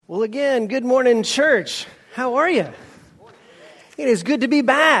Well, again, good morning, church. How are you? It is good to be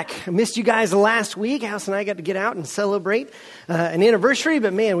back. I missed you guys last week. House and I got to get out and celebrate an anniversary,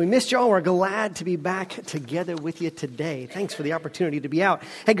 but man, we missed y'all. We're glad to be back together with you today. Thanks for the opportunity to be out.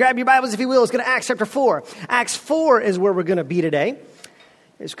 Hey, grab your Bibles, if you will. Let's go to Acts chapter 4. Acts 4 is where we're going to be today.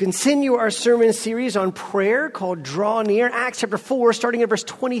 As we continue our sermon series on prayer called Draw Near. Acts chapter 4, starting at verse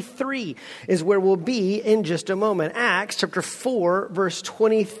 23, is where we'll be in just a moment. Acts chapter 4, verse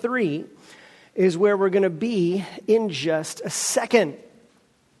 23 is where we're going to be in just a second.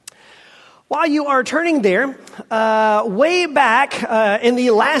 While you are turning there, way back in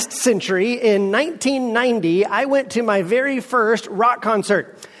the last century, in 1990, I went to my very first rock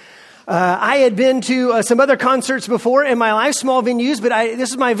concert. I had been to some other concerts before in my life, small venues, but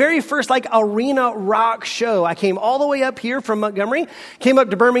this is my very first arena rock show. I came all the way up here from Montgomery, came up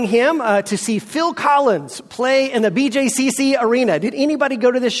to Birmingham to see Phil Collins play in the BJCC Arena. Did anybody go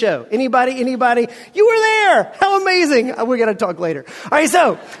to this show? Anybody? You were there. How amazing. We're going to talk later. All right,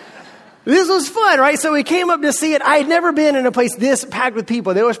 so this was fun, right? So we came up to see it. I had never been in a place this packed with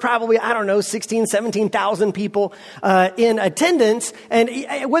people. There was probably, 17,000 people in attendance. And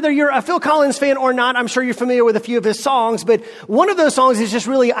whether you're a Phil Collins fan or not, I'm sure you're familiar with a few of his songs. But one of those songs is just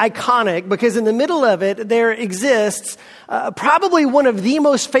really iconic because in the middle of it, there exists probably one of the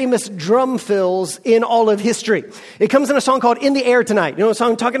most famous drum fills in all of history. It comes in a song called In the Air Tonight. You know what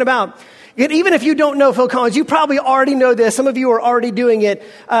song I'm talking about? Even if you don't know Phil Collins, you probably already know this. Some of you are already doing it.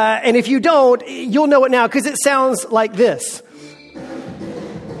 And if you don't, you'll know it now because it sounds like this.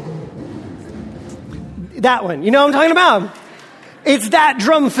 That one. You know what I'm talking about? It's that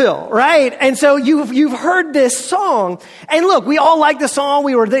drum fill, right? And so you've heard this song. And look, we all like the song.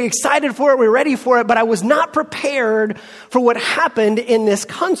 We were excited for it. We were ready for it. But I was not prepared for what happened in this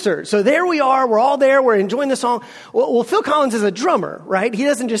concert. So there we are. We're all there. We're enjoying the song. Well, Phil Collins is a drummer, right? He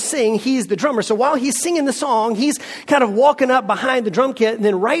doesn't just sing. He's the drummer. So while he's singing the song, he's kind of walking up behind the drum kit. And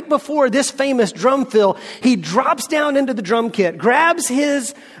then right before this famous drum fill, he drops down into the drum kit, grabs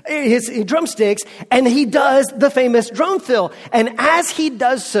his drumsticks, and he does the famous drum fill. And as he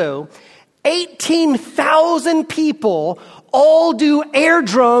does so, 18,000 people all do air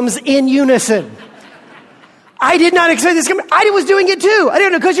drums in unison. I did not expect this. I was doing it too. I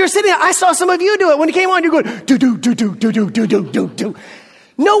didn't know because you're sitting there. I saw some of you do it. When it came on, you're going, do, do, do, do, do, do, do, do, do, do.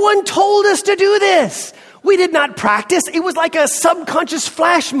 No one told us to do this. We did not practice. It was like a subconscious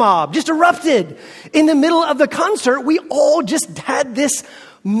flash mob just erupted. In the middle of the concert, we all just had this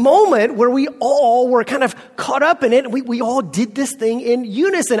moment where we all were kind of caught up in it. We all did this thing in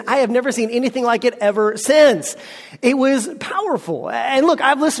unison. I have never seen anything like it ever since. It was powerful. And look,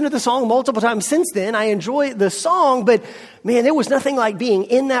 I've listened to the song multiple times since then. I enjoy the song, but man, there was nothing like being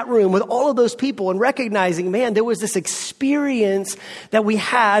in that room with all of those people and recognizing, man, there was this experience that we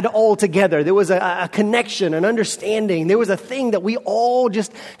had all together. There was a connection, an understanding. There was a thing that we all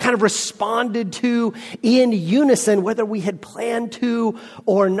just kind of responded to in unison, whether we had planned to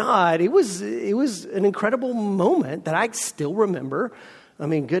or not. It was an incredible moment that I still remember. I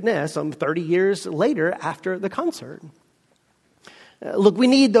mean, goodness, I'm 30 years later after the concert. Look, we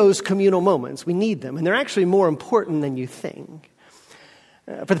need those communal moments. We need them, and they're actually more important than you think.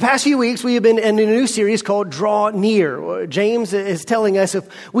 For the past few weeks, we have been in a new series called Draw Near. James is telling us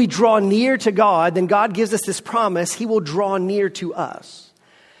if we draw near to God, then God gives us this promise, He will draw near to us.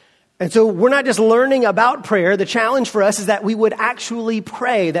 And so we're not just learning about prayer. The challenge for us is that we would actually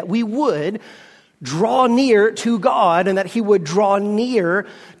pray, that we would draw near to God and that He would draw near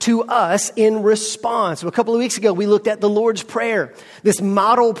to us in response. A couple of weeks ago, we looked at the Lord's Prayer, this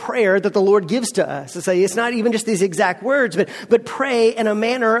model prayer that the Lord gives to us. To say it's not even just these exact words, but pray in a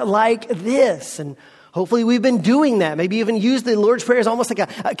manner like this. And hopefully we've been doing that. Maybe even use the Lord's Prayer as almost like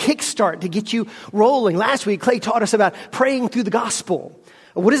a kickstart to get you rolling. Last week, Clay taught us about praying through the gospel.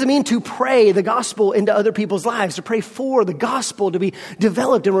 What does it mean to pray the gospel into other people's lives? To pray for the gospel to be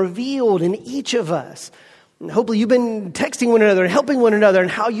developed and revealed in each of us. And hopefully you've been texting one another and helping one another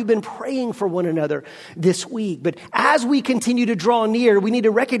and how you've been praying for one another this week. But as we continue to draw near, we need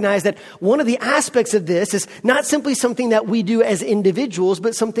to recognize that one of the aspects of this is not simply something that we do as individuals,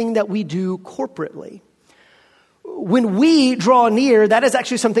 but something that we do corporately. When we draw near, that is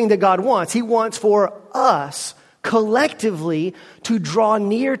actually something that God wants. He wants for us collectively to draw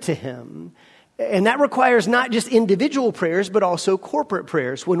near to Him. And that requires not just individual prayers, but also corporate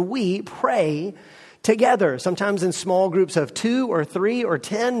prayers. When we pray together, sometimes in small groups of 2 or 3 or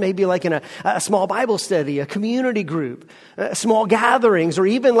 10, maybe like in a small Bible study, a community group, small gatherings, or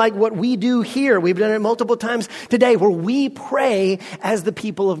even like what we do here. We've done it multiple times today where we pray as the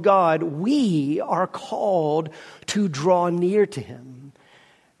people of God. We are called to draw near to Him.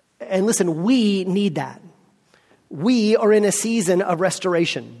 And listen, we need that. We are in a season of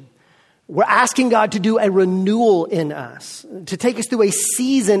restoration. We're asking God to do a renewal in us, to take us through a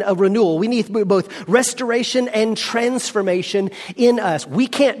season of renewal. We need both restoration and transformation in us. We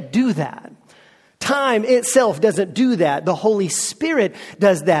can't do that. Time itself doesn't do that. The Holy Spirit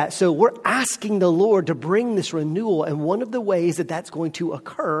does that. So we're asking the Lord to bring this renewal. And one of the ways that that's going to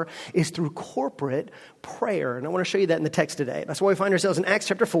occur is through corporate prayer. And I want to show you that in the text today. That's why we find ourselves in Acts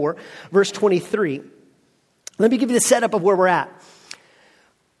chapter 4, verse 23. Let me give you the setup of where we're at.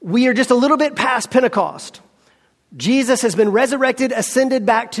 We are just a little bit past Pentecost. Jesus has been resurrected, ascended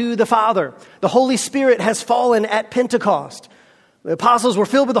back to the Father. The Holy Spirit has fallen at Pentecost. The apostles were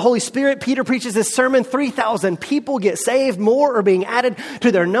filled with the Holy Spirit. Peter preaches this sermon. 3,000 people get saved. More are being added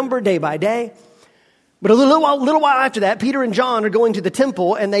to their number day by day. But a little while after that, Peter and John are going to the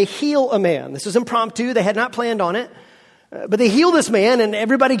temple and they heal a man. This was impromptu. They had not planned on it. But they heal this man and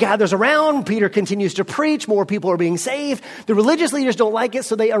everybody gathers around. Peter continues to preach. More people are being saved. The religious leaders don't like it,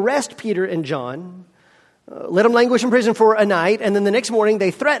 so they arrest Peter and John, let them languish in prison for a night, and then the next morning they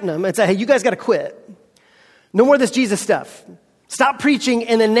threaten them and say, hey, you guys got to quit. No more of this Jesus stuff. Stop preaching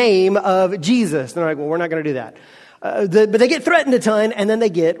in the name of Jesus. And they're like, well, we're not going to do that. But they get threatened a ton, and then they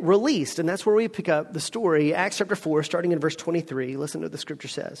get released. And that's where we pick up the story, Acts chapter 4, starting in verse 23. Listen to what the scripture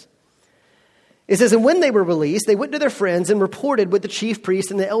says. It says, and when they were released, they went to their friends and reported what the chief priests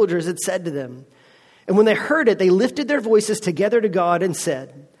and the elders had said to them. And when they heard it, they lifted their voices together to God and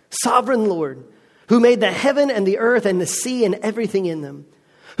said, Sovereign Lord, who made the heaven and the earth and the sea and everything in them,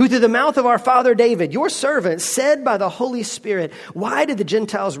 who through the mouth of our father David, your servant, said by the Holy Spirit, why did the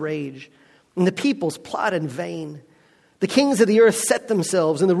Gentiles rage and the peoples plot in vain? The kings of the earth set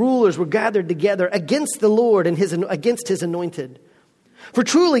themselves and the rulers were gathered together against the Lord and against his anointed. For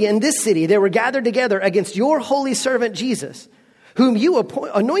truly in this city they were gathered together against your holy servant Jesus, whom you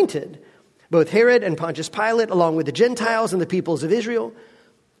anointed, both Herod and Pontius Pilate, along with the Gentiles and the peoples of Israel,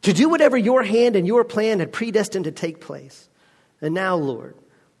 to do whatever your hand and your plan had predestined to take place. And now, Lord,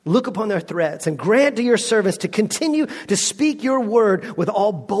 look upon their threats and grant to your servants to continue to speak your word with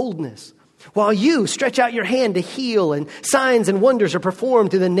all boldness, while you stretch out your hand to heal, and signs and wonders are performed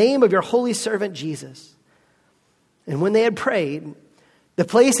through the name of your holy servant Jesus. And when they had prayed, the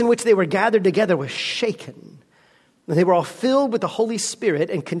place in which they were gathered together was shaken. And they were all filled with the Holy Spirit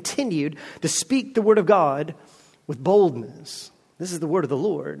and continued to speak the word of God with boldness. This is the word of the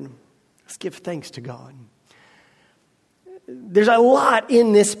Lord. Let's give thanks to God. There's a lot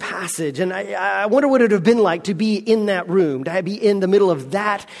in this passage, and I wonder what it would have been like to be in that room, to be in the middle of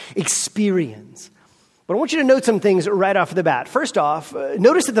that experience. But I want you to note some things right off the bat. First off,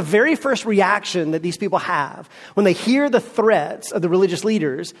 notice that the very first reaction that these people have when they hear the threats of the religious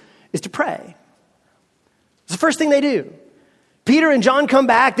leaders is to pray. It's the first thing they do. Peter and John come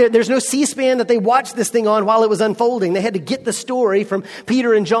back. There's no C-SPAN that they watched this thing on while it was unfolding. They had to get the story from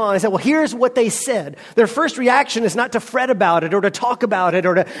Peter and John. They said, well, here's what they said. Their first reaction is not to fret about it or to talk about it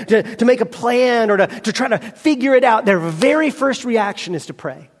or to make a plan or to try to figure it out. Their very first reaction is to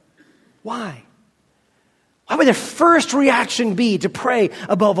pray. Why? Why would their first reaction be to pray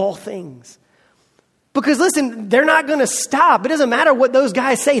above all things? Because listen, they're not going to stop. It doesn't matter what those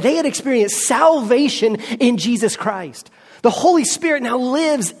guys say. They had experienced salvation in Jesus Christ. The Holy Spirit now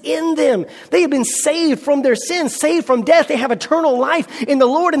lives in them. They have been saved from their sins, saved from death. They have eternal life in the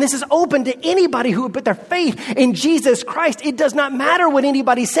Lord. And this is open to anybody who would put their faith in Jesus Christ. It does not matter what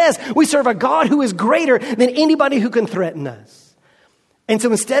anybody says. We serve a God who is greater than anybody who can threaten us. And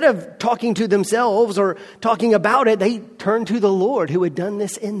so instead of talking to themselves or talking about it, they turned to the Lord who had done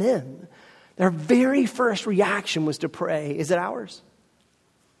this in them. Their very first reaction was to pray. Is it ours?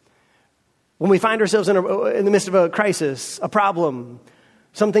 When we find ourselves in the midst of a crisis, a problem,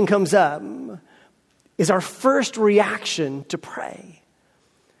 something comes up, is our first reaction to pray?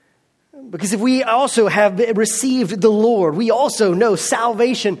 Because if we also have received the Lord, we also know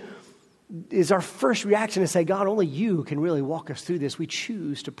salvation is our first reaction to say, God, only you can really walk us through this. We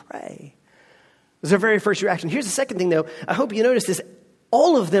choose to pray. This is our very first reaction. Here's the second thing, though. I hope you notice this.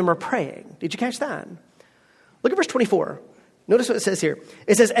 All of them are praying. Did you catch that? Look at verse 24. Notice what it says here.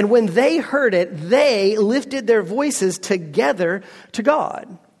 It says, and when they heard it, they lifted their voices together to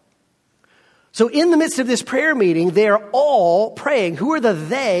God. So in the midst of this prayer meeting, they're all praying. Who are the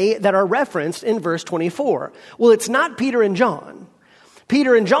they that are referenced in verse 24? Well, it's not Peter and John.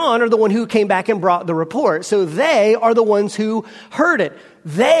 Peter and John are the one who came back and brought the report. So they are the ones who heard it.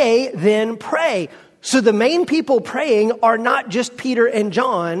 They then pray. So the main people praying are not just Peter and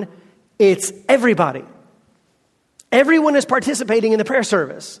John. It's everybody. Everyone is participating in the prayer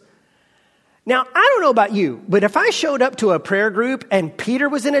service. Now, I don't know about you, but if I showed up to a prayer group and Peter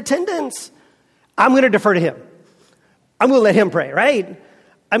was in attendance, I'm going to defer to him. I'm going to let him pray, right?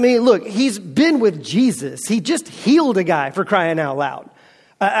 I mean, look, he's been with Jesus. He just healed a guy, for crying out loud.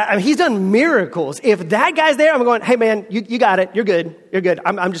 He's done miracles. If that guy's there, I'm going, hey, man, you got it. You're good. You're good.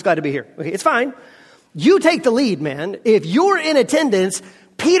 I'm just glad to be here. Okay, it's fine. You take the lead, man. If you're in attendance,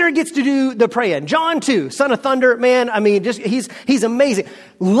 Peter gets to do the praying. John too, son of thunder, man. I mean, just he's amazing.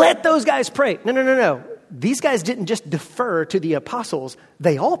 Let those guys pray. No. These guys didn't just defer to the apostles.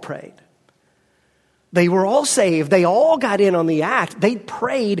 They all prayed. They were all saved. They all got in on the act. They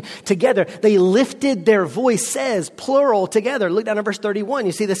prayed together. They lifted their voices, plural, together. Look down at verse 31.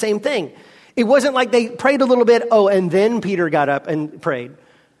 You see the same thing. It wasn't like they prayed a little bit, and then Peter got up and prayed.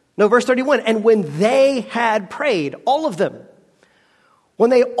 No, verse 31. And when they had prayed, all of them, when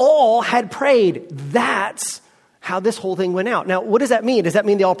they all had prayed, that's how this whole thing went out. Now, what does that mean? Does that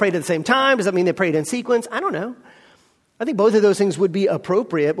mean they all prayed at the same time? Does that mean they prayed in sequence? I don't know. I think both of those things would be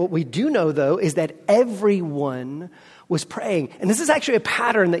appropriate. What we do know, though, is that everyone was praying. And this is actually a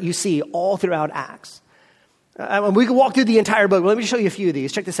pattern that you see all throughout Acts. We could walk through the entire book. Let me show you a few of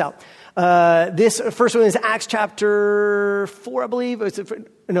these. Check this out. This first one is Acts chapter 4, I believe.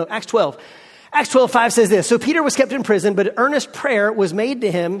 Acts 12. Acts 12:5 says this. So Peter was kept in prison, but earnest prayer was made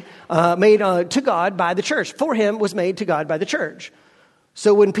to him, to God by the church. For him was made to God by the church.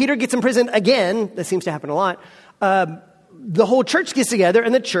 So when Peter gets in prison again, that seems to happen a lot, the whole church gets together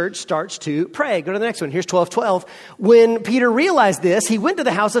and the church starts to pray. Go to the next one. Here's 12:12. When Peter realized this, he went to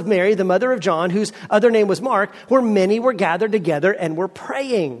the house of Mary, the mother of John, whose other name was Mark, where many were gathered together and were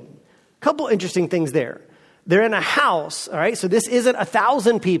praying. A couple interesting things there. They're in a house, all right? So this isn't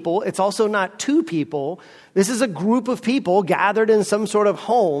 1,000 people. It's also not 2 people. This is a group of people gathered in some sort of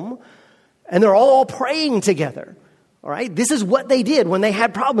home, and they're all praying together. All right, this is what they did when they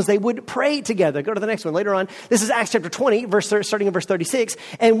had problems. They would pray together. Go to the next one later on. This is Acts chapter 20, starting in verse 36.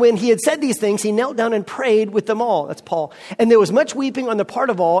 And when he had said these things, he knelt down and prayed with them all. That's Paul. And there was much weeping on the part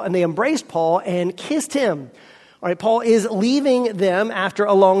of all, and they embraced Paul and kissed him. All right, Paul is leaving them after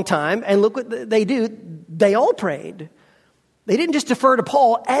a long time. And look what they do. They all prayed. They didn't just defer to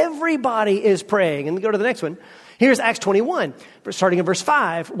Paul. Everybody is praying. And go to the next one. Here's Acts 21, starting in verse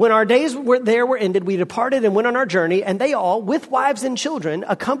 5. When our days were ended, we departed and went on our journey, and they all, with wives and children,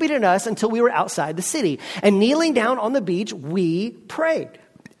 accompanied us until we were outside the city. And kneeling down on the beach, we prayed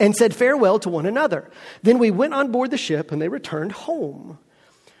and said farewell to one another. Then we went on board the ship, and they returned home.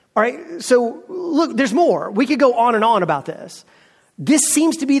 All right, so look, there's more. We could go on and on about this. This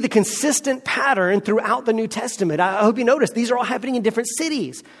seems to be the consistent pattern throughout the New Testament. I hope you notice these are all happening in different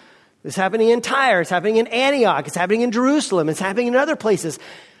cities. It's happening in Tyre, it's happening in Antioch, it's happening in Jerusalem, it's happening in other places.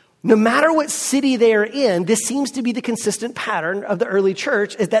 No matter what city they're in, this seems to be the consistent pattern of the early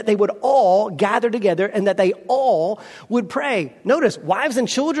church, is that they would all gather together and that they all would pray. Notice, wives and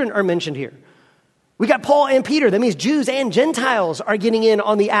children are mentioned here. We got Paul and Peter. That means Jews and Gentiles are getting in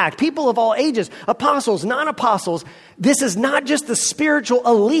on the act. People of all ages, apostles, non-apostles. This is not just the spiritual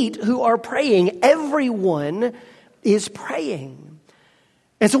elite who are praying. Everyone is praying.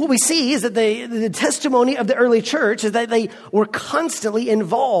 And so what we see is that the testimony of the early church is that they were constantly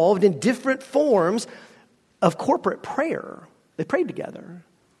involved in different forms of corporate prayer. They prayed together.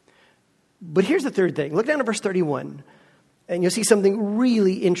 But here's the third thing. Look down at verse 31, and you'll see something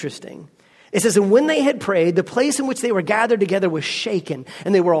really interesting. It says, and when they had prayed, the place in which they were gathered together was shaken,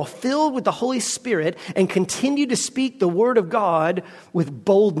 and they were all filled with the Holy Spirit and continued to speak the word of God with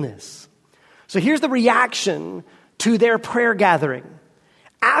boldness. So here's the reaction to their prayer gathering.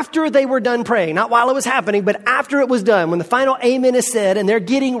 After they were done praying, not while it was happening, but after it was done, when the final amen is said and they're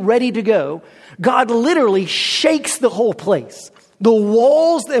getting ready to go, God literally shakes the whole place. The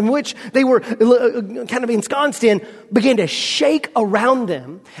walls in which they were kind of ensconced in began to shake around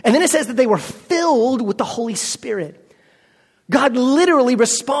them. And then it says that they were filled with the Holy Spirit. God literally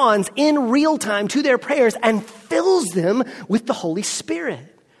responds in real time to their prayers and fills them with the Holy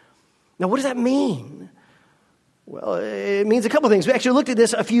Spirit. Now, what does that mean? Well, it means a couple of things. We actually looked at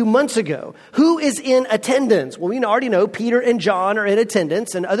this a few months ago. Who is in attendance? Well, we already know Peter and John are in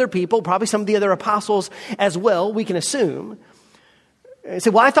attendance, and other people, probably some of the other apostles as well, we can assume. And you say,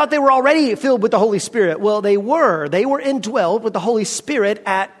 well, I thought they were already filled with the Holy Spirit. Well, they were. They were indwelled with the Holy Spirit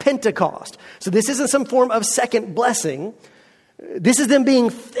at Pentecost. So this isn't some form of second blessing. This is them being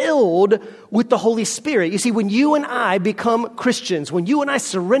filled with the Holy Spirit. You see, when you and I become Christians, when you and I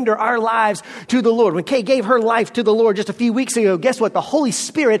surrender our lives to the Lord, when Kay gave her life to the Lord just a few weeks ago, guess what? The Holy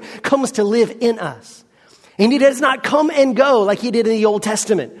Spirit comes to live in us. And he does not come and go like he did in the Old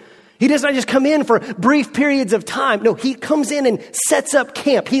Testament. He does not just come in for brief periods of time. No, he comes in and sets up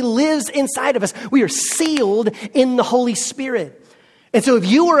camp. He lives inside of us. We are sealed in the Holy Spirit. And so if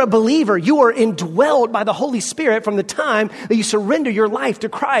you are a believer, you are indwelled by the Holy Spirit from the time that you surrender your life to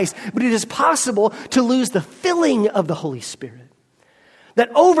Christ. But it is possible to lose the filling of the Holy Spirit. That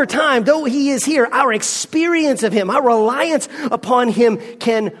over time, though he is here, our experience of him, our reliance upon him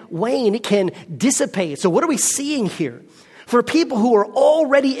can wane, it can dissipate. So what are we seeing here? For people who are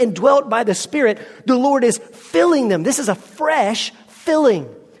already indwelt by the Spirit, the Lord is filling them. This is a fresh filling.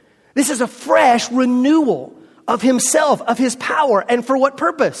 This is a fresh renewal of himself, of his power. And for what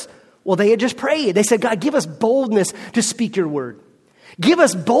purpose? Well, they had just prayed. They said, God, give us boldness to speak your word. Give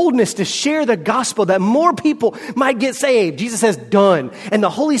us boldness to share the gospel that more people might get saved. Jesus says, done. And the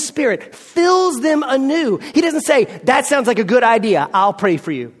Holy Spirit fills them anew. He doesn't say, that sounds like a good idea. I'll pray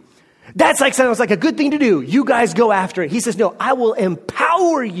for you. Sounds like a good thing to do. You guys go after it. He says, no, I will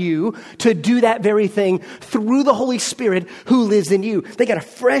empower you to do that very thing through the Holy Spirit who lives in you. They got a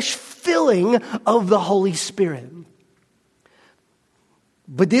fresh filling of the Holy Spirit.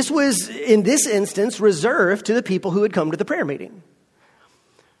 But this was, in this instance, reserved to the people who had come to the prayer meeting.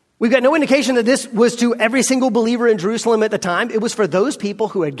 We've got no indication that this was to every single believer in Jerusalem at the time. It was for those people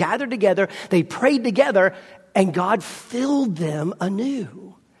who had gathered together, they prayed together, and God filled them anew.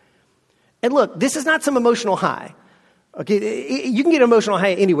 And look, this is not some emotional high. Okay, you can get an emotional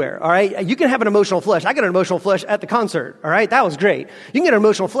high anywhere, all right? You can have an emotional flush. I got an emotional flush at the concert, all right? That was great. You can get an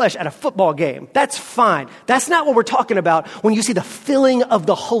emotional flush at a football game. That's fine. That's not what we're talking about when you see the filling of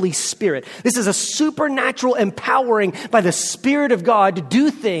the Holy Spirit. This is a supernatural empowering by the Spirit of God to do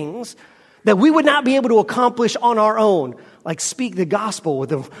things that we would not be able to accomplish on our own, like speak the gospel with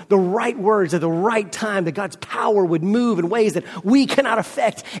the right words at the right time, that God's power would move in ways that we cannot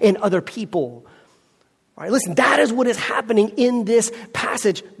affect in other people. All right, listen, that is what is happening in this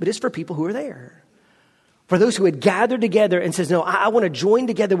passage, but it's for people who are there. For those who had gathered together and says, no, I want to join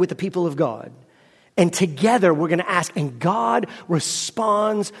together with the people of God. And together we're going to ask, and God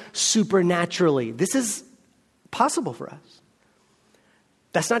responds supernaturally. This is possible for us.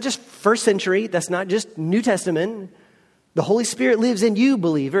 That's not just first century. That's not just New Testament. The Holy Spirit lives in you,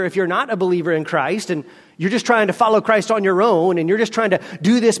 believer. If you're not a believer in Christ and you're just trying to follow Christ on your own and you're just trying to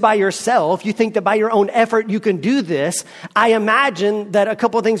do this by yourself, you think that by your own effort you can do this, I imagine that a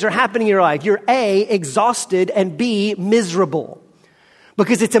couple of things are happening in your life. You're A, exhausted, and B, miserable.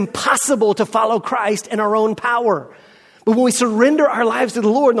 Because it's impossible to follow Christ in our own power. But when we surrender our lives to the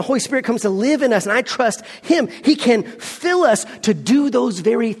Lord and the Holy Spirit comes to live in us and I trust him, he can fill us to do those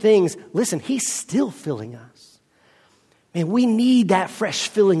very things. Listen, he's still filling us. Man, we need that fresh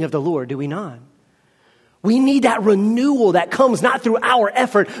filling of the Lord, do we not? We need that renewal that comes not through our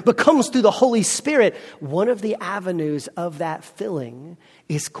effort, but comes through the Holy Spirit. One of the avenues of that filling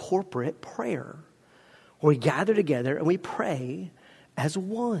is corporate prayer, where we gather together and we pray as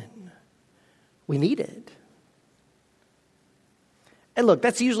one. We need it. And look,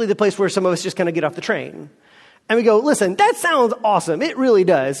 that's usually the place where some of us just kind of get off the train. And we go, listen, that sounds awesome. It really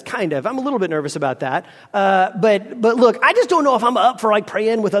does, kind of. I'm a little bit nervous about that. But look, I just don't know if I'm up for like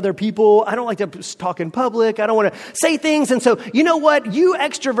praying with other people. I don't like to talk in public. I don't want to say things. And so, you know what? You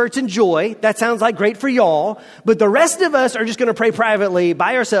extroverts enjoy. That sounds like great for y'all. But the rest of us are just going to pray privately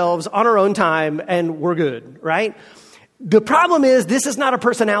by ourselves on our own time, and we're good, right? The problem is this is not a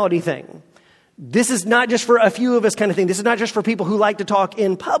personality thing. This is not just for a few of us kind of thing. This is not just for people who like to talk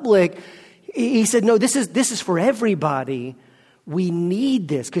in public. He said, no, this is for everybody. We need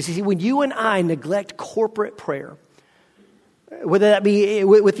this. Because you see, when you and I neglect corporate prayer, whether that be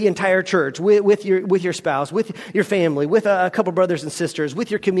with the entire church, with your spouse, with your family, with a couple brothers and sisters, with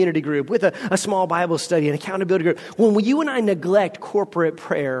your community group, with a small Bible study, an accountability group, when you and I neglect corporate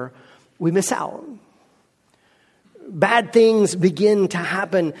prayer, we miss out. Bad things begin to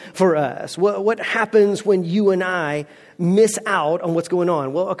happen for us. What happens when you and I miss out on what's going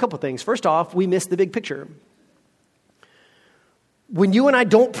on? Well, a couple things. First off, we miss the big picture. When you and I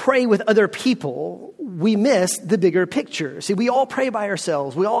don't pray with other people, we miss the bigger picture. See, we all pray by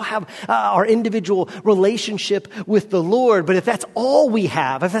ourselves. We all have our individual relationship with the Lord. But if that's all we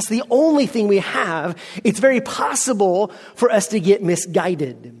have, if that's the only thing we have, it's very possible for us to get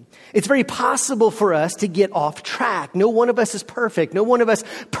misguided. It's very possible for us to get off track. No one of us is perfect. No one of us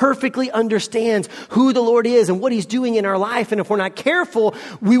perfectly understands who the Lord is and what he's doing in our life. And if we're not careful,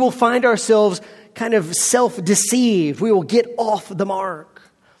 we will find ourselves kind of self-deceived. We will get off the mark.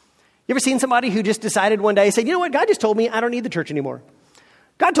 You ever seen somebody who just decided one day, said, you know what, God just told me I don't need the church anymore.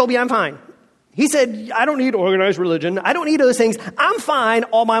 God told me I'm fine. He said, I don't need organized religion. I don't need those things. I'm fine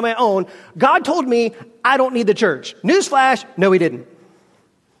all by my own. God told me I don't need the church. Newsflash, no, he didn't.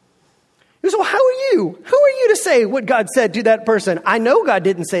 So how are you? Who are you to say what God said to that person? I know God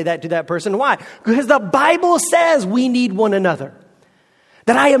didn't say that to that person. Why? Because the Bible says we need one another.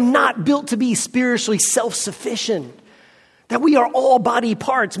 That I am not built to be spiritually self-sufficient. That we are all body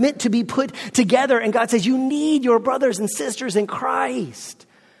parts meant to be put together. And God says you need your brothers and sisters in Christ.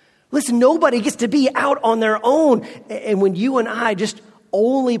 Listen, nobody gets to be out on their own. And when you and I just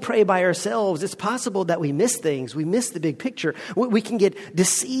only pray by ourselves, it's possible that we miss things. We miss the big picture. We can get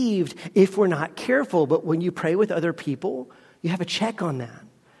deceived if we're not careful. But when you pray with other people, you have a check on that.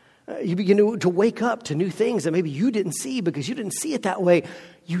 You begin to wake up to new things that maybe you didn't see because you didn't see it that way.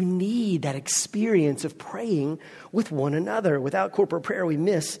 You need that experience of praying with one another. Without corporate prayer, we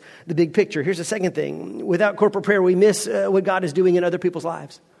miss the big picture. Here's the second thing. Without corporate prayer, we miss what God is doing in other people's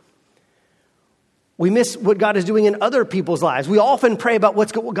lives. We miss what God is doing in other people's lives. We often pray about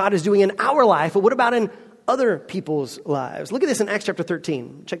what God is doing in our life, but what about in other people's lives? Look at this in Acts chapter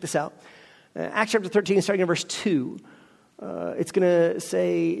 13. Check this out. Acts chapter 13, starting in verse 2. It's going to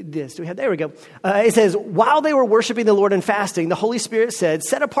say this. There we go. It says, while they were worshiping the Lord and fasting, the Holy Spirit said,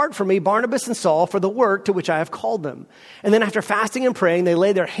 set apart for me Barnabas and Saul for the work to which I have called them. And then after fasting and praying, they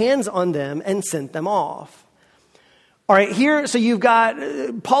laid their hands on them and sent them off. All right, here, so you've got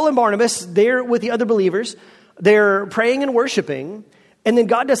Paul and Barnabas, they're with the other believers. They're praying and worshiping. And then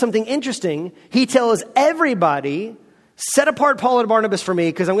God does something interesting. He tells everybody, set apart Paul and Barnabas for me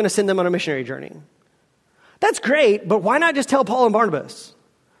because I'm going to send them on a missionary journey. That's great, but why not just tell Paul and Barnabas?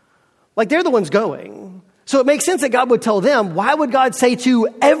 Like, they're the ones going. So it makes sense that God would tell them. Why would God say to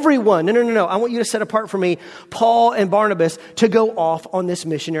everyone, no, I want you to set apart for me Paul and Barnabas to go off on this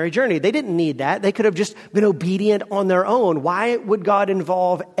missionary journey? They didn't need that. They could have just been obedient on their own. Why would God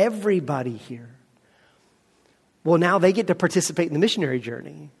involve everybody here? Well, now they get to participate in the missionary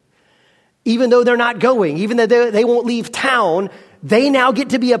journey. Even though they're not going, even though they won't leave town, they now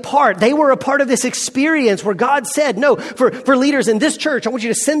get to be a part. They were a part of this experience where God said, no, for leaders in this church, I want you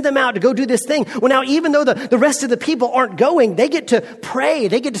to send them out to go do this thing. Well, now, even though the rest of the people aren't going, they get to pray.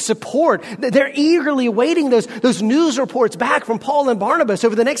 They get to support. They're eagerly awaiting those news reports back from Paul and Barnabas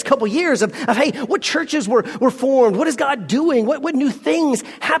over the next couple years of hey, what churches were formed? What is God doing? What new things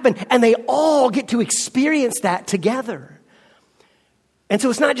happen? And they all get to experience that together. And so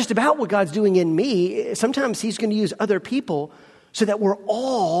it's not just about what God's doing in me. Sometimes he's going to use other people so that we're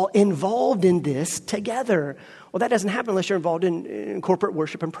all involved in this together. Well, that doesn't happen unless you're involved in corporate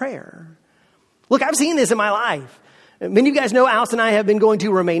worship and prayer. Look, I've seen this in my life. Many of you guys know Alice and I have been going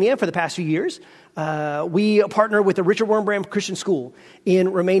to Romania for the past few years. We partner with the Richard Wurmbrand Christian School in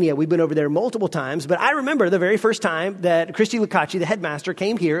Romania. We've been over there multiple times, but I remember the very first time that Christy Lucaci, the headmaster,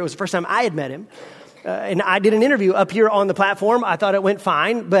 came here. It was the first time I had met him. And I did an interview up here on the platform. I thought it went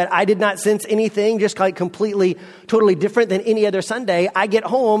fine, but I did not sense anything just like completely, totally different than any other Sunday. I get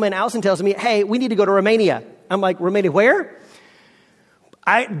home and Allison tells me, hey, we need to go to Romania. I'm like, Romania where?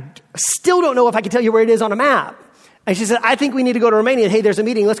 I still don't know if I can tell you where it is on a map. And she said, I think we need to go to Romania. Hey, there's a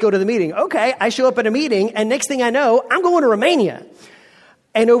meeting. Let's go to the meeting. Okay, I show up at a meeting, and next thing I know, I'm going to Romania.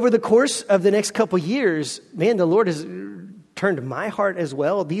 And over the course of the next couple years, man, the Lord has turned my heart as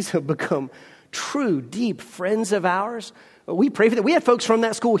well. These have become true, deep friends of ours. We pray for them. We had folks from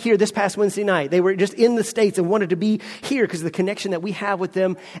that school here this past Wednesday night. They were just in the States and wanted to be here because of the connection that we have with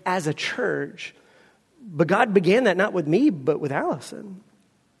them as a church. But God began that not with me, but with Allison.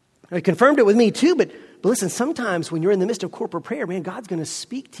 He confirmed it with me too, but listen, sometimes when you're in the midst of corporate prayer, man, God's going to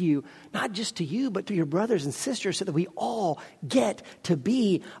speak to you, not just to you, but to your brothers and sisters so that we all get to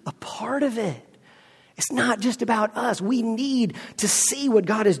be a part of it. It's not just about us. We need to see what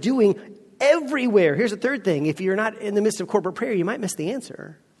God is doing everywhere. Here's the third thing. If you're not in the midst of corporate prayer, you might miss the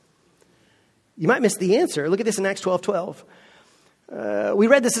answer. You might miss the answer. Look at this in Acts 12:12. We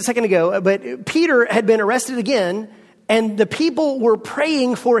read this a second ago, but Peter had been arrested again, and the people were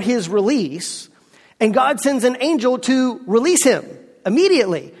praying for his release, and God sends an angel to release him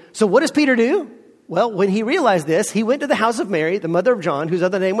immediately. So what does Peter do? Well, when he realized this, he went to the house of Mary, the mother of John, whose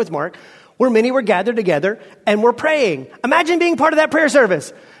other name was Mark, where many were gathered together and were praying. Imagine being part of that prayer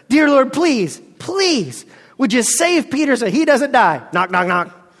service. Dear Lord, please, would you save Peter so he doesn't die? Knock, knock,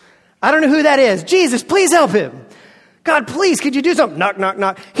 knock. I don't know who that is. Jesus, please help him. God, please, could you do something? Knock, knock,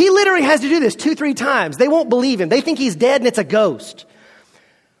 knock. He literally has to do this 2-3 times. They won't believe him. They think he's dead and it's a ghost.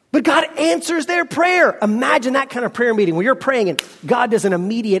 But God answers their prayer. Imagine that kind of prayer meeting where you're praying and God does an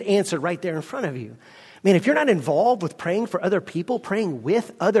immediate answer right there in front of you. Man, if you're not involved with praying for other people, praying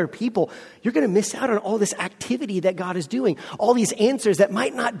with other people, you're going to miss out on all this activity that God is doing. All these answers that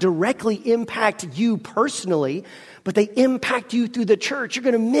might not directly impact you personally, but they impact you through the church. You're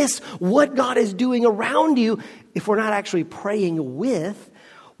going to miss what God is doing around you if we're not actually praying with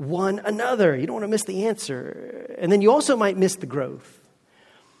one another. You don't want to miss the answer. And then you also might miss the growth.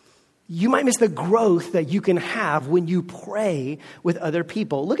 You might miss the growth that you can have when you pray with other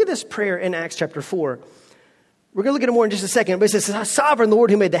people. Look at this prayer in Acts chapter 4. We're going to look at it more in just a second, but it says, Sovereign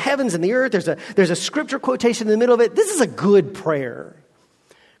Lord who made the heavens and the earth. There's a scripture quotation in the middle of it. This is a good prayer.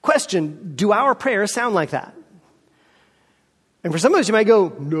 Question, do our prayers sound like that? And for some of us, you might go,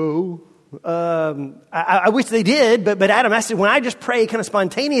 no. I wish they did, but Adam asked, when I just pray kind of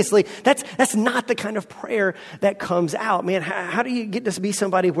spontaneously, that's not the kind of prayer that comes out. Man, how do you get to be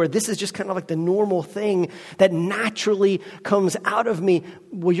somebody where this is just kind of like the normal thing that naturally comes out of me?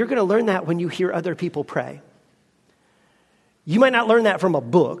 Well, you're going to learn that when you hear other people pray. You might not learn that from a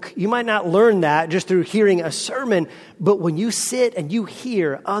book. You might not learn that just through hearing a sermon. But when you sit and you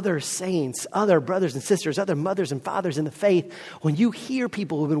hear other saints, other brothers and sisters, other mothers and fathers in the faith, when you hear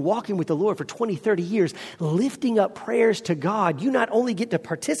people who've been walking with the Lord for 20, 30 years, lifting up prayers to God, you not only get to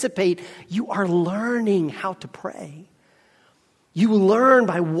participate, you are learning how to pray. You learn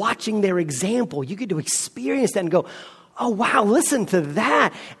by watching their example. You get to experience that and go, oh, wow, listen to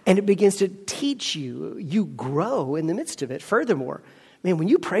that. And it begins to teach you. You grow in the midst of it. Furthermore, man, when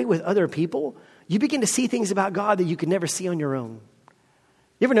you pray with other people, you begin to see things about God that you could never see on your own.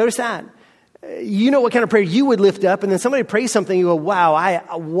 You ever notice that? You know what kind of prayer you would lift up, and then somebody prays something, you go, wow,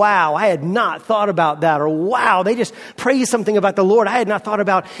 I had not thought about that. Or wow, they just praise something about the Lord I had not thought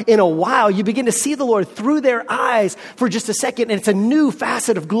about in a while. You begin to see the Lord through their eyes for just a second, and it's a new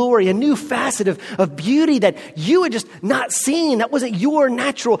facet of glory, a new facet of beauty that you had just not seen. That wasn't your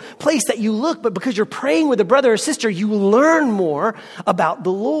natural place that you look, but because you're praying with a brother or sister, you learn more about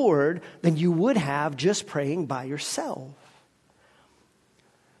the Lord than you would have just praying by yourself.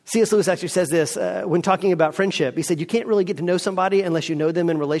 C.S. Lewis actually says this when talking about friendship. He said, you can't really get to know somebody unless you know them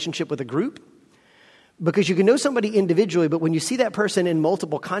in relationship with a group. Because you can know somebody individually, but when you see that person in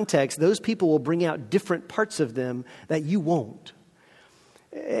multiple contexts, those people will bring out different parts of them that you won't.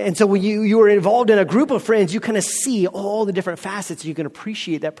 And so when you are involved in a group of friends, you kind of see all the different facets. You can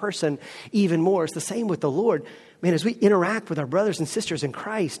appreciate that person even more. It's the same with the Lord. Man, as we interact with our brothers and sisters in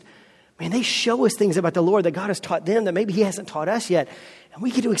Christ, man, they show us things about the Lord that God has taught them that maybe he hasn't taught us yet. And we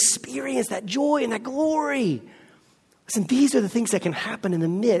get to experience that joy and that glory. Listen, these are the things that can happen in the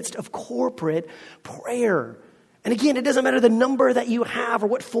midst of corporate prayer. And again, it doesn't matter the number that you have or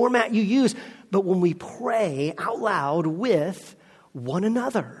what format you use, but when we pray out loud with one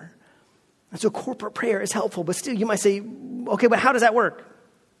another. And so corporate prayer is helpful, but still you might say, okay, but how does that work?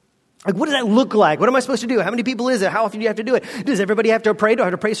 Like, what does that look like? What am I supposed to do? How many people is it? How often do you have to do it? Does everybody have to pray? Do I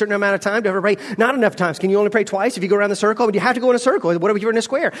have to pray a certain amount of time? Do I have to pray not enough times? Can you only pray twice if you go around the circle? I mean, do you have to go in a circle? What if you're in a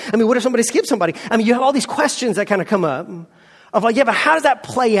square? I mean, what if somebody skips somebody? I mean, you have all these questions that kind of come up of like, yeah, but how does that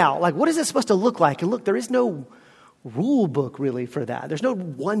play out? Like, what is it supposed to look like? And look, there is no rule book really for that. There's no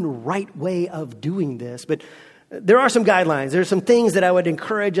one right way of doing this, but there are some guidelines. There are some things that I would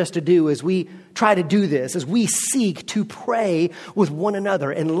encourage us to do as we try to do this, as we seek to pray with one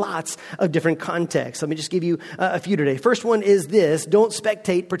another in lots of different contexts. Let me just give you a few today. First one is this: don't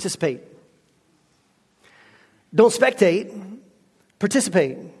spectate, participate. Don't spectate,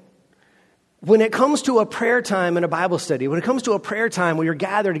 participate. When it comes to a prayer time and a Bible study, when it comes to a prayer time where you're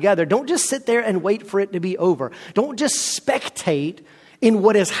gathered together, don't just sit there and wait for it to be over. Don't just spectate in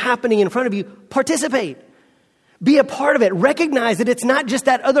what is happening in front of you. Participate. Be a part of it. Recognize that it's not just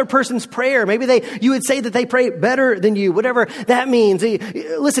that other person's prayer. Maybe you would say that they pray better than you, whatever that means.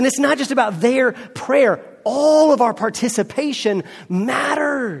 Listen, it's not just about their prayer. All of our participation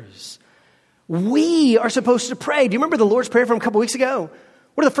matters. We are supposed to pray. Do you remember the Lord's Prayer from a couple weeks ago?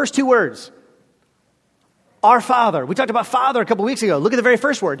 What are the first two words? Our Father. We talked about Father a couple weeks ago. Look at the very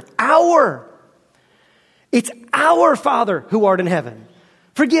first word. Our. It's our Father who art in heaven.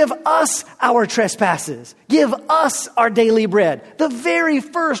 Forgive us our trespasses. Give us our daily bread. The very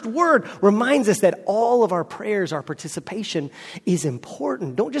first word reminds us that all of our prayers, our participation is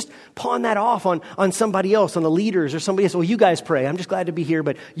important. Don't just pawn that off on somebody else, on the leaders or somebody else. Well, you guys pray. I'm just glad to be here,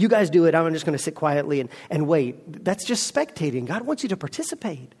 but you guys do it. I'm just going to sit quietly and wait. That's just spectating. God wants you to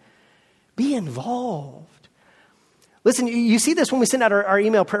participate. Be involved. Listen, you see this when we send out our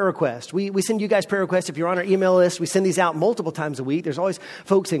email prayer requests. We send you guys prayer requests. If you're on our email list, we send these out multiple times a week. There's always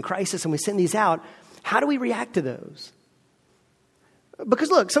folks in crisis, and we send these out. How do we react to those? Because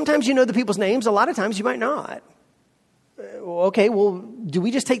look, sometimes you know the people's names. A lot of times you might not. Okay, well, do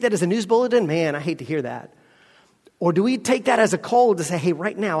we just take that as a news bulletin? Man, I hate to hear that. Or do we take that as a call to say, hey,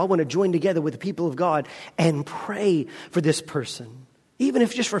 right now I want to join together with the people of God and pray for this person? Even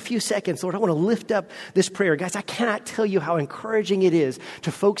if just for a few seconds, Lord, I want to lift up this prayer. Guys, I cannot tell you how encouraging it is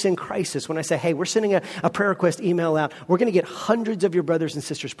to folks in crisis when I say, hey, we're sending a prayer request email out. We're going to get hundreds of your brothers and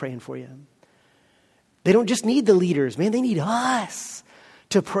sisters praying for you. They don't just need the leaders, man. They need us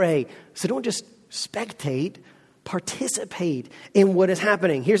to pray. So don't just spectate, participate in what is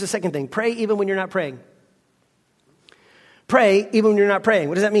happening. Here's the second thing. Pray even when you're not praying. Pray even when you're not praying.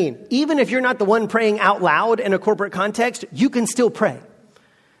 What does that mean? Even if you're not the one praying out loud in a corporate context, you can still pray.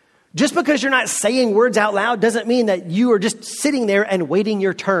 Just because you're not saying words out loud doesn't mean that you are just sitting there and waiting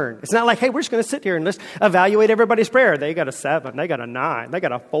your turn. It's not like, hey, we're just going to sit here and let's evaluate everybody's prayer. They got a 7, they got a 9, they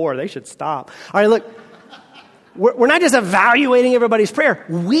got a 4, they should stop. All right, look, we're not just evaluating everybody's prayer.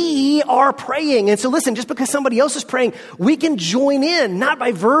 We are praying. And so listen, just because somebody else is praying, we can join in, not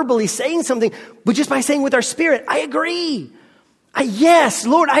by verbally saying something, but just by saying with our spirit, I agree. Yes,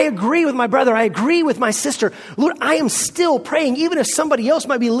 Lord, I agree with my brother. I agree with my sister. Lord, I am still praying. Even if somebody else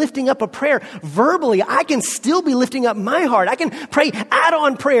might be lifting up a prayer verbally, I can still be lifting up my heart. I can pray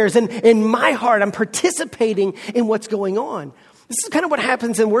add-on prayers in my heart. I'm participating in what's going on. This is kind of what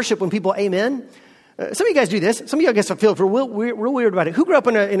happens in worship when people amen. Some of you guys do this. Some of you, I guess, feel real weird about it. Who grew up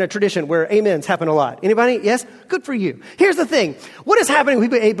in a tradition where amens happen a lot? Anybody? Yes? Good for you. Here's the thing. What is happening when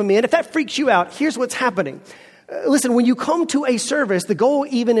people amen? If that freaks you out, here's what's happening. Listen, when you come to a service, the goal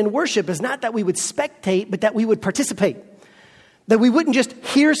even in worship is not that we would spectate, but that we would participate. That we wouldn't just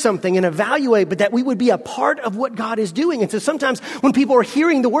hear something and evaluate, but that we would be a part of what God is doing. And so sometimes when people are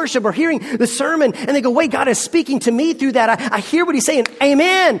hearing the worship or hearing the sermon and they go, wait, God is speaking to me through that. I hear what he's saying,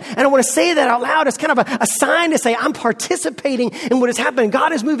 amen. And I want to say that out loud. It's kind of a sign to say I'm participating in what is happening.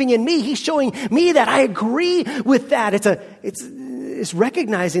 God is moving in me. He's showing me that I agree with that. It's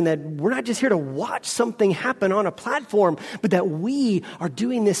recognizing that we're not just here to watch something happen on a platform, but that we are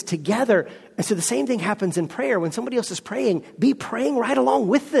doing this together. And so the same thing happens in prayer. When somebody else is praying, be praying right along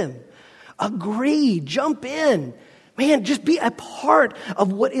with them. Agree, jump in. Man, just be a part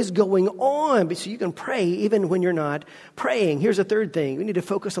of what is going on so you can pray even when you're not praying. Here's a third thing. We need to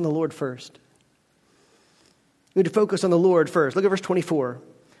focus on the Lord first. We need to focus on the Lord first. Look at verse 24.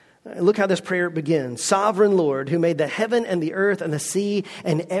 Look how this prayer begins. Sovereign Lord, who made the heaven and the earth and the sea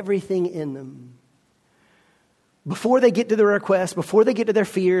and everything in them. Before they get to their requests, before they get to their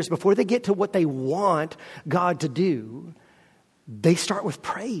fears, before they get to what they want God to do, they start with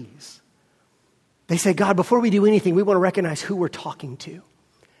praise. They say, God, before we do anything, we want to recognize who we're talking to.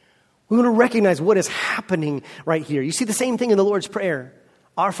 We want to recognize what is happening right here. You see the same thing in the Lord's Prayer.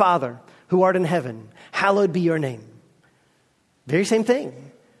 Our Father, who art in heaven, hallowed be your name. Very same thing.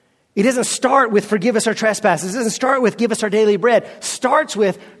 It doesn't start with forgive us our trespasses. It doesn't start with give us our daily bread. It starts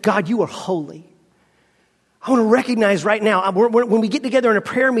with, God, you are holy. I want to recognize right now, when we get together in a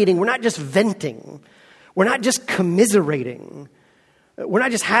prayer meeting, we're not just venting. We're not just commiserating. We're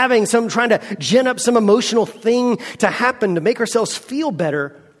not just trying to gin up some emotional thing to happen to make ourselves feel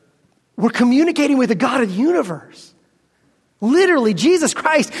better. We're communicating with the God of the universe. Literally, Jesus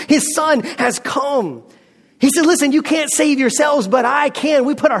Christ, his Son, has come. He said, listen, you can't save yourselves, but I can.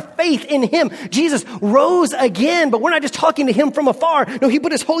 We put our faith in him. Jesus rose again, but we're not just talking to him from afar. No, he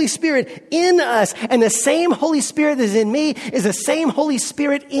put his Holy Spirit in us. And the same Holy Spirit that is in me is the same Holy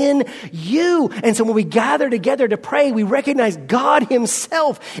Spirit in you. And so when we gather together to pray, we recognize God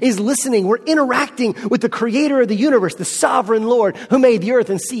himself is listening. We're interacting with the creator of the universe, the sovereign Lord who made the earth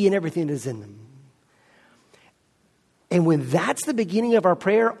and sea and everything that is in them. And when that's the beginning of our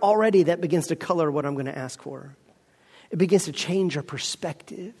prayer, already that begins to color what I'm going to ask for. It begins to change our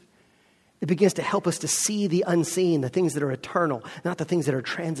perspective. It begins to help us to see the unseen, the things that are eternal, not the things that are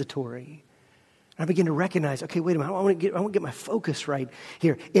transitory. And I begin to recognize, okay, wait a minute, I want to get my focus right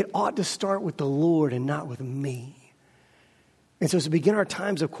here. It ought to start with the Lord and not with me. And so as we begin our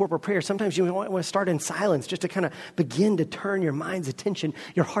times of corporate prayer, sometimes you want to start in silence just to kind of begin to turn your mind's attention,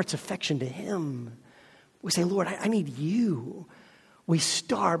 your heart's affection to him. We say, Lord, I need you. We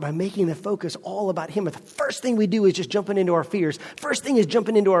start by making the focus all about him. But the first thing we do is just jumping into our fears. First thing is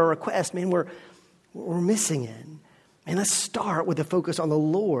jumping into our request. Man, we're missing it. And let's start with the focus on the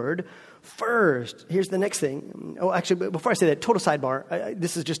Lord first. Here's the next thing. Oh, actually, before I say that, total sidebar.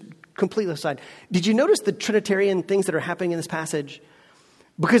 This is just completely aside. Did you notice the Trinitarian things that are happening in this passage?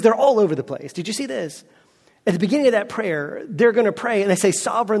 Because they're all over the place. Did you see this? At the beginning of that prayer, they're going to pray and they say,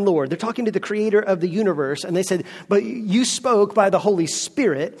 Sovereign Lord. They're talking to the creator of the universe. And they said, but you spoke by the Holy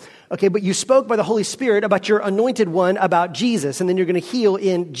Spirit. Okay, but you spoke by the Holy Spirit about your anointed one, about Jesus. And then you're going to heal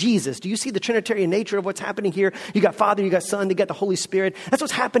in Jesus. Do you see the Trinitarian nature of what's happening here? You got Father, you got Son, you got the Holy Spirit. That's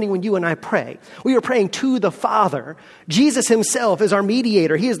what's happening when you and I pray. We are praying to the Father. Jesus himself is our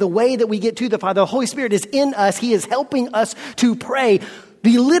mediator. He is the way that we get to the Father. The Holy Spirit is in us. He is helping us to pray.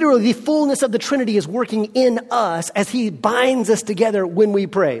 The fullness of the Trinity is working in us as he binds us together when we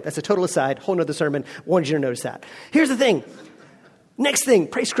pray. That's a total aside, whole nother sermon. I wanted you to notice that. Here's the thing. Next thing,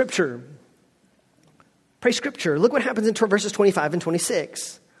 pray Scripture. Pray Scripture. Look what happens in verses 25 and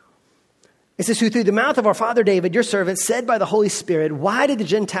 26. It says, who through the mouth of our father David, your servant, said by the Holy Spirit, why did the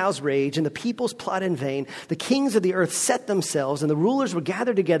Gentiles rage and the peoples plot in vain? The kings of the earth set themselves and the rulers were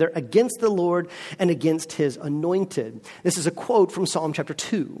gathered together against the Lord and against his anointed. This is a quote from Psalm chapter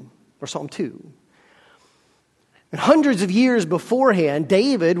 2, or Psalm 2. And hundreds of years beforehand,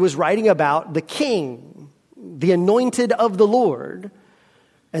 David was writing about the king, the anointed of the Lord.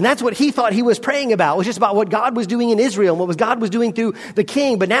 And that's what he thought he was praying about. It was just about what God was doing in Israel and what God was doing through the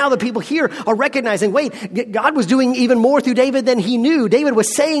king. But now the people here are recognizing, wait, God was doing even more through David than he knew. David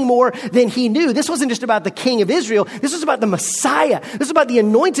was saying more than he knew. This wasn't just about the king of Israel. This was about the Messiah. This was about the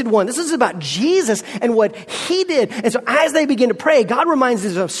anointed one. This is about Jesus and what he did. And so as they begin to pray, God reminds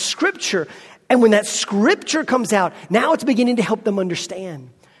us of Scripture. And when that Scripture comes out, now it's beginning to help them understand.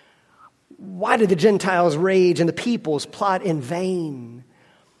 Why did the Gentiles rage and the peoples plot in vain?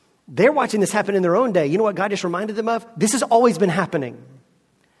 They're watching this happen in their own day. You know what God just reminded them of? This has always been happening.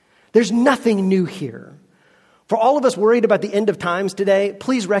 There's nothing new here. For all of us worried about the end of times today,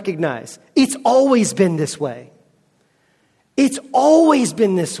 please recognize it's always been this way. It's always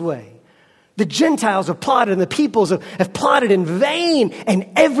been this way. The Gentiles have plotted and the peoples have plotted in vain. And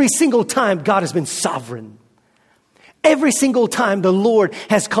every single time God has been sovereign. Every single time the Lord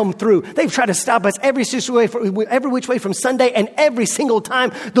has come through. They've tried to stop us every which way from Sunday. And every single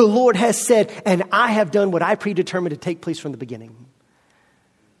time the Lord has said, and I have done what I predetermined to take place from the beginning.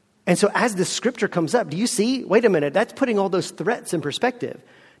 And so as the Scripture comes up, do you see, wait a minute, that's putting all those threats in perspective.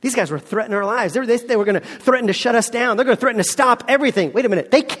 These guys were threatening our lives. They were going to threaten to shut us down. They're going to threaten to stop everything. Wait a minute,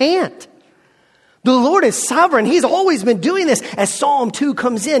 they can't. The Lord is sovereign. He's always been doing this. As Psalm 2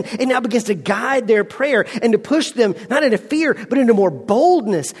 comes in, it now begins to guide their prayer and to push them not into fear, but into more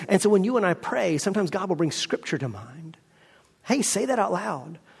boldness. And so when you and I pray, sometimes God will bring Scripture to mind. Hey, say that out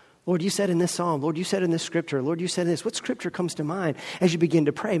loud. Lord, you said in this Psalm. Lord, you said in this Scripture. Lord, you said in this. What Scripture comes to mind as you begin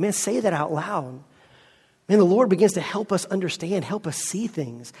to pray? Man, say that out loud. And the Lord begins to help us understand, help us see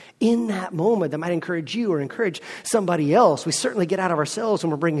things in that moment that might encourage you or encourage somebody else. We certainly get out of ourselves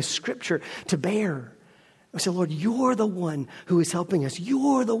when we're bringing Scripture to bear. We say, Lord, you're the one who is helping us.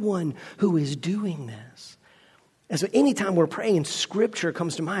 You're the one who is doing this. And so anytime we're praying, Scripture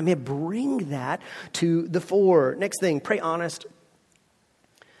comes to mind. Man, bring that to the fore. Next thing, pray honest.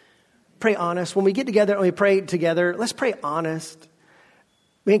 Pray honest. When we get together and we pray together, let's pray honest.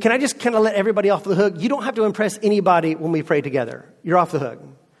 I mean, can I just kind of let everybody off the hook? You don't have to impress anybody when we pray together. You're off the hook.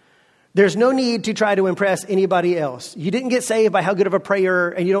 There's no need to try to impress anybody else. You didn't get saved by how good of a prayer,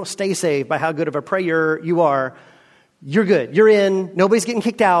 and you don't stay saved by how good of a prayer you are. You're good. You're in. Nobody's getting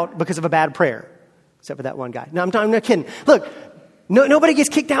kicked out because of a bad prayer, except for that one guy. No, I'm not kidding. Look, nobody gets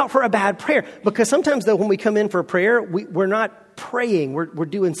kicked out for a bad prayer, because sometimes, though, when we come in for a prayer, we're not praying, we're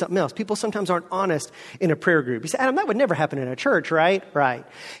doing something else. People sometimes aren't honest in a prayer group. You say, Adam, that would never happen in a church, right? Right.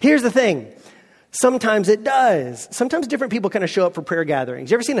 Here's the thing. Sometimes it does. Sometimes different people kind of show up for prayer gatherings.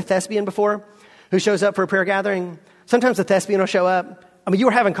 You ever seen a thespian before who shows up for a prayer gathering? Sometimes the thespian will show up. I mean, you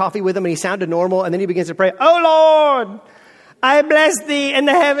were having coffee with him and he sounded normal, and then he begins to pray, "Oh Lord, I bless thee in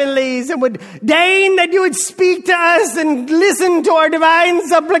the heavenlies, and would deign that you would speak to us and listen to our divine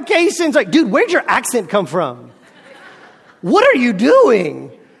supplications." Like, dude, where'd your accent come from? What are you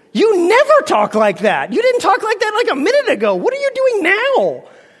doing? You never talk like that. You didn't talk like that like a minute ago. What are you doing now?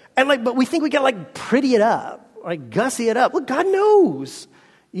 And but we think we got to pretty it up, gussy it up. Look, God knows.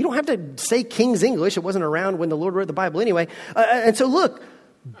 You don't have to say King's English. It wasn't around when the Lord wrote the Bible anyway. And so look,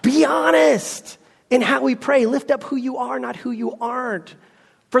 be honest in how we pray. Lift up who you are, not who you aren't.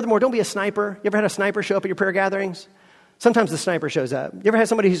 Furthermore, don't be a sniper. You ever had a sniper show up at your prayer gatherings? Sometimes the sniper shows up. You ever had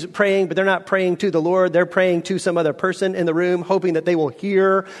somebody who's praying, but they're not praying to the Lord. They're praying to some other person in the room, hoping that they will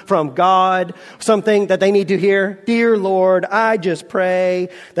hear from God something that they need to hear. Dear Lord, I just pray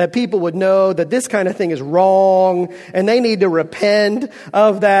that people would know that this kind of thing is wrong and they need to repent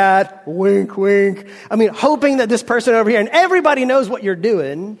of that. Wink, wink. I mean, hoping that this person over here, and everybody knows what you're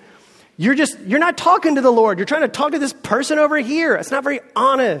doing. You're not talking to the Lord. You're trying to talk to this person over here. It's not very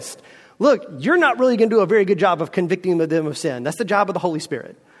honest. Look, you're not really going to do a very good job of convicting them of sin. That's the job of the Holy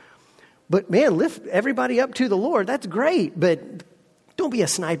Spirit. But man, lift everybody up to the Lord. That's great. But don't be a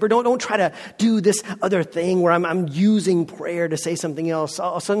sniper. Don't try to do this other thing where I'm using prayer to say something else.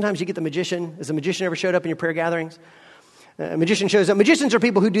 Sometimes you get the magician. Has a magician ever showed up in your prayer gatherings? A magician shows up. Magicians are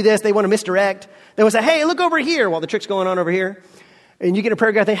people who do this. They want to misdirect. They want to say, hey, look over here while the trick's going on over here. And you get a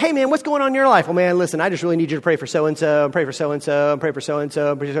prayer guy, think, hey, man, what's going on in your life? Well, man, listen, I just really need you to pray for so-and-so, and pray for so-and-so, and pray for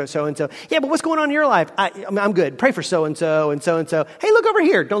so-and-so, and pray for so-and-so. Yeah, but what's going on in your life? I'm good. Pray for so-and-so and so-and-so. Hey, look over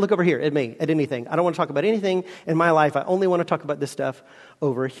here. Don't look over here at me, at anything. I don't want to talk about anything in my life. I only want to talk about this stuff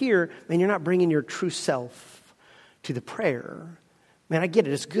over here. Man, you're not bringing your true self to the prayer. Man, I get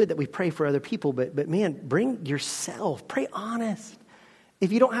it. It's good that we pray for other people, but man, bring yourself. Pray honest.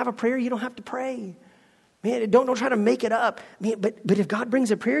 If you don't have a prayer, you don't have to pray. Man, don't try to make it up. Man, but if God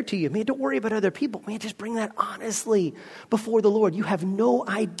brings a prayer to you, man, don't worry about other people. Man, just bring that honestly before the Lord. You have no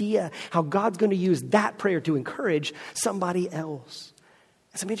idea how God's going to use that prayer to encourage somebody else.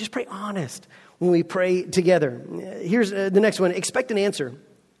 So, man, just pray honest when we pray together. Here's the next one. Expect an answer.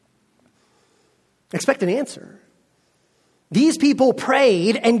 Expect an answer. These people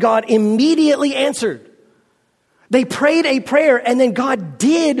prayed and God immediately answered. They prayed a prayer and then God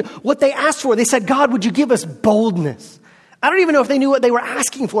did what they asked for. They said, God, would you give us boldness? I don't even know if they knew what they were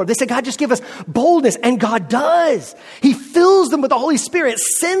asking for. They said, God, just give us boldness. And God does. He fills them with the Holy Spirit,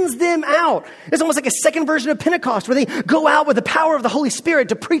 sends them out. It's almost like a second version of Pentecost where they go out with the power of the Holy Spirit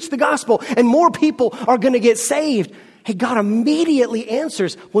to preach the gospel and more people are going to get saved. Hey, God immediately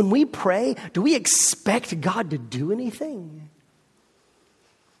answers. When we pray, do we expect God to do anything?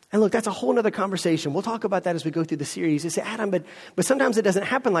 And look, that's a whole other conversation. We'll talk about that as we go through the series. You say, Adam, but sometimes it doesn't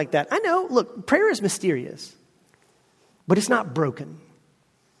happen like that. I know, look, prayer is mysterious, but it's not broken.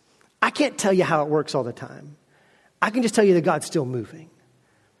 I can't tell you how it works all the time. I can just tell you that God's still moving.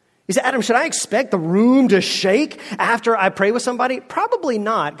 You say, Adam, should I expect the room to shake after I pray with somebody? Probably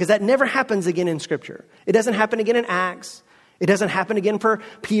not, because that never happens again in Scripture. It doesn't happen again in Acts. It doesn't happen again for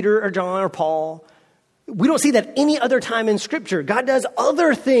Peter or John or Paul. We don't see that any other time in Scripture. God does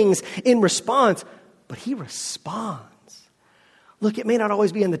other things in response, but He responds. Look, it may not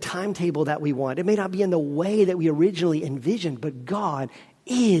always be in the timetable that we want. It may not be in the way that we originally envisioned, but God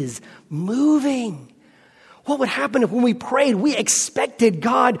is moving. What would happen if when we prayed, we expected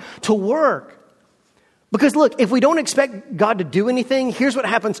God to work? Because look, if we don't expect God to do anything, here's what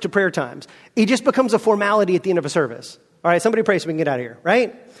happens to prayer times. It just becomes a formality at the end of a service. All right, somebody pray so we can get out of here,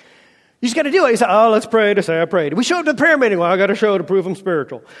 right? You just got to do it. You say, oh, let's pray to say I prayed. We show up to the prayer meeting. Well, I got to show to prove I'm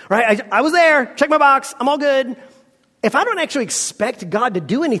spiritual. Right? I was there. Check my box. I'm all good. If I don't actually expect God to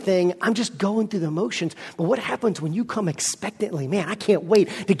do anything, I'm just going through the motions. But what happens when you come expectantly? Man, I can't wait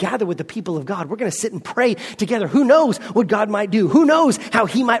to gather with the people of God. We're going to sit and pray together. Who knows what God might do? Who knows how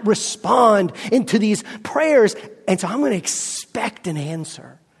He might respond into these prayers? And so I'm going to expect an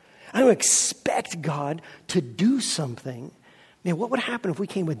answer. I'm going to expect God to do something. Man, what would happen if we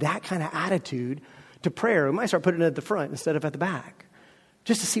came with that kind of attitude to prayer? We might start putting it at the front instead of at the back,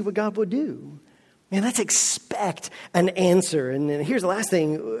 just to see what God would do. Man, let's expect an answer. And then here's the last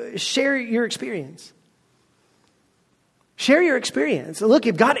thing. Share your experience. Share your experience. Look,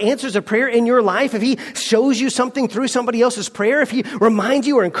 if God answers a prayer in your life, if He shows you something through somebody else's prayer, if He reminds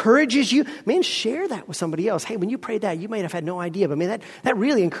you or encourages you, man, share that with somebody else. Hey, when you prayed that, you might have had no idea, but man, that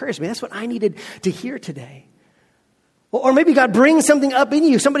really encouraged me. That's what I needed to hear today. Or maybe God brings something up in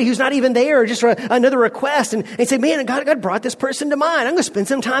you, somebody who's not even there, or just another request, and say, man, God brought this person to mind. I'm going to spend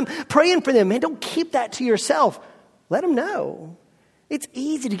some time praying for them. Man, don't keep that to yourself. Let them know. It's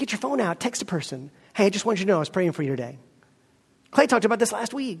easy to get your phone out, text a person. Hey, I just want you to know I was praying for you today. Clay talked about this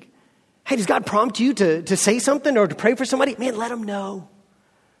last week. Hey, does God prompt you to say something or to pray for somebody? Man, let them know.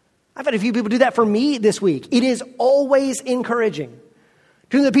 I've had a few people do that for me this week. It is always encouraging.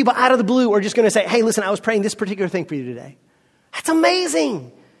 To the people out of the blue are just going to say, hey, listen, I was praying this particular thing for you today. That's amazing.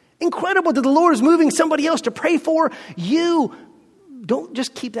 Incredible that the Lord is moving somebody else to pray for you. Don't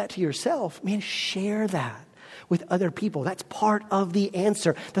just keep that to yourself. Man, share that with other people. That's part of the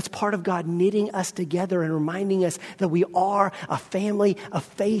answer. That's part of God knitting us together and reminding us that we are a family of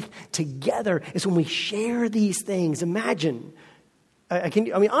faith together. Is when we share these things. Imagine.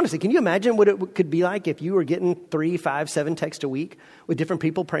 Honestly, can you imagine what it could be like if you were getting 3, 5, 7 texts a week with different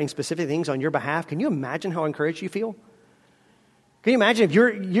people praying specific things on your behalf? Can you imagine how encouraged you feel? Can you imagine if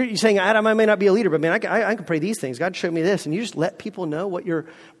you're saying, Adam, I may not be a leader, but man, I can pray these things. God showed me this. And you just let people know what you're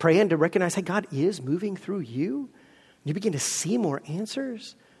praying to recognize, hey, God is moving through you. And you begin to see more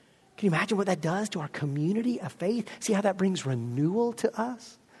answers. Can you imagine what that does to our community of faith? See how that brings renewal to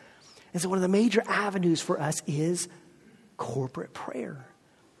us? And so one of the major avenues for us is corporate prayer.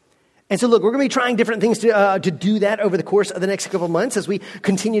 And so look, we're going to be trying different things to do that over the course of the next couple of months as we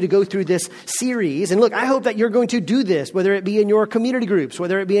continue to go through this series. And look, I hope that you're going to do this, whether it be in your community groups,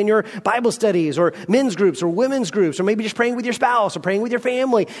 whether it be in your Bible studies or men's groups or women's groups, or maybe just praying with your spouse or praying with your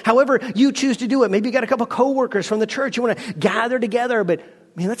family. However you choose to do it. Maybe you got a couple of coworkers from the church you want to gather together, but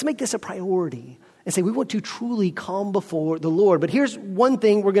man, let's make this a priority. And say, we want to truly come before the Lord. But here's one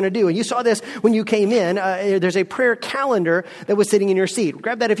thing we're going to do. And you saw this when you came in. There's a prayer calendar that was sitting in your seat.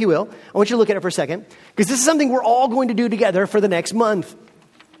 Grab that if you will. I want you to look at it for a second, because this is something we're all going to do together for the next month.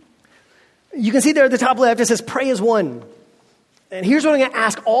 You can see there at the top left, it says, pray as one. And here's what I'm going to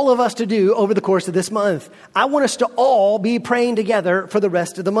ask all of us to do over the course of this month. I want us to all be praying together for the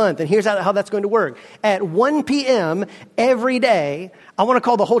rest of the month. And here's how that's going to work. At 1 p.m. every day, I want to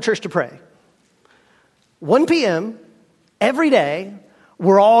call the whole church to pray. 1 p.m. every day,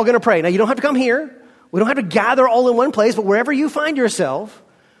 we're all going to pray. Now, you don't have to come here. We don't have to gather all in one place, but wherever you find yourself,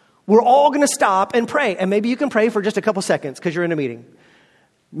 we're all going to stop and pray. And maybe you can pray for just a couple seconds because you're in a meeting.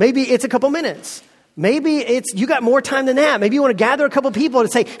 Maybe it's a couple minutes. Maybe it's you got more time than that. Maybe you want to gather a couple people to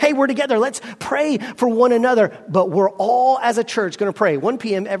say, hey, we're together. Let's pray for one another. But we're all as a church going to pray 1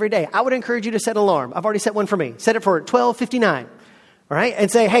 p.m. every day. I would encourage you to set an alarm. I've already set one for me. Set it for 12:59. All right?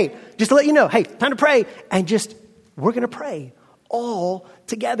 And say, hey, just to let you know, hey, time to pray. And we're going to pray all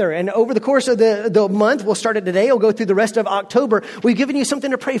together. And over the course of the month, we'll start it today. We'll go through the rest of October. We've given you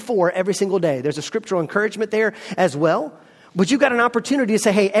something to pray for every single day. There's a scriptural encouragement there as well. But you've got an opportunity to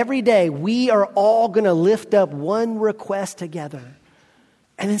say, hey, every day we are all going to lift up one request together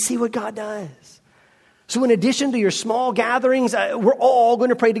and then see what God does. So in addition to your small gatherings, we're all going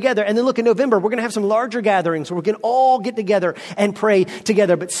to pray together. And then look, in November, we're going to have some larger gatherings where we can all get together and pray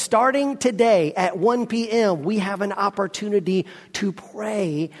together. But starting today at 1 p.m., we have an opportunity to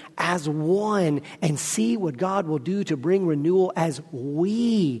pray as one and see what God will do to bring renewal as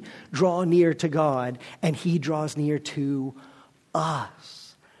we draw near to God and He draws near to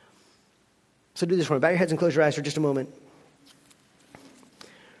us. So do this for me. Bow your heads and close your eyes for just a moment.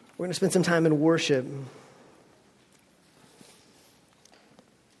 We're going to spend some time in worship.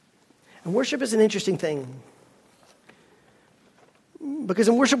 And worship is an interesting thing. Because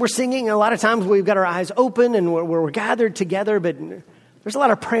in worship we're singing, and a lot of times we've got our eyes open and we're gathered together, but there's a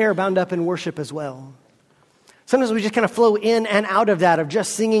lot of prayer bound up in worship as well. Sometimes we just kind of flow in and out of that, of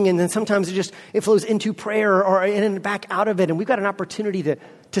just singing, and then sometimes it flows into prayer or in and back out of it. And we've got an opportunity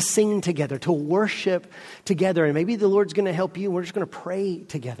to sing together, to worship together. And maybe the Lord's going to help you. We're just going to pray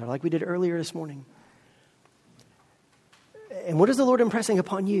together like we did earlier this morning. And what is the Lord impressing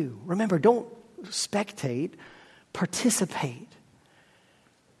upon you? Remember, don't spectate, participate.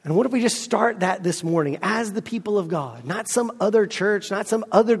 And what if we just start that this morning as the people of God, not some other church, not some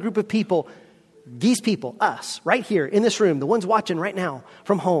other group of people, these people, us, right here in this room, the ones watching right now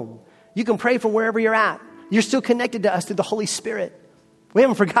from home. You can pray from wherever you're at. You're still connected to us through the Holy Spirit. We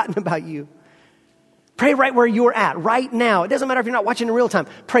haven't forgotten about you. Pray right where you're at, right now. It doesn't matter if you're not watching in real time.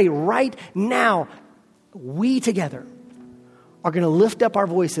 Pray right now. We together are going to lift up our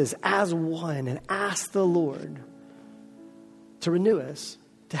voices as one and ask the Lord to renew us,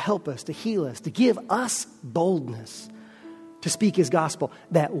 to help us, to heal us, to give us boldness to speak His gospel,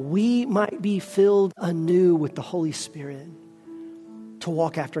 that we might be filled anew with the Holy Spirit to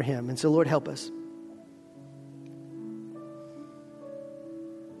walk after Him. And so, Lord, help us.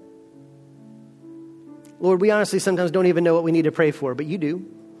 Lord, we honestly sometimes don't even know what we need to pray for, but You do.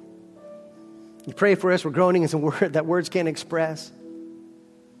 You pray for us. We're groaning in some word that words can't express.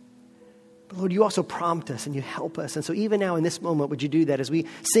 But Lord, You also prompt us and You help us. And so even now in this moment, would You do that as we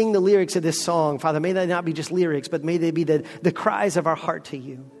sing the lyrics of this song? Father, may they not be just lyrics, but may they be the cries of our heart to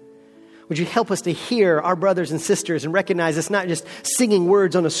You. Would You help us to hear our brothers and sisters and recognize it's not just singing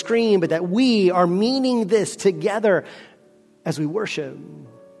words on a screen, but that we are meaning this together as we worship.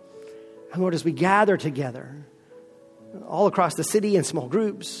 And Lord, as we gather together all across the city in small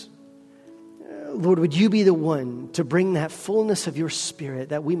groups, Lord, would You be the one to bring that fullness of Your Spirit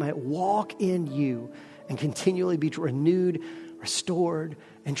that we might walk in You and continually be renewed, restored,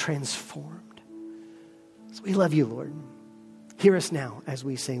 and transformed. So we love You, Lord. Hear us now as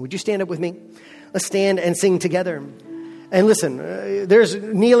we sing. Would you stand up with me? Let's stand and sing together. And listen, there's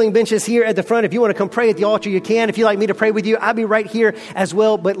kneeling benches here at the front. If you want to come pray at the altar, you can. If you'd like me to pray with you, I'll be right here as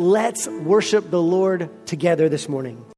well. But let's worship the Lord together this morning.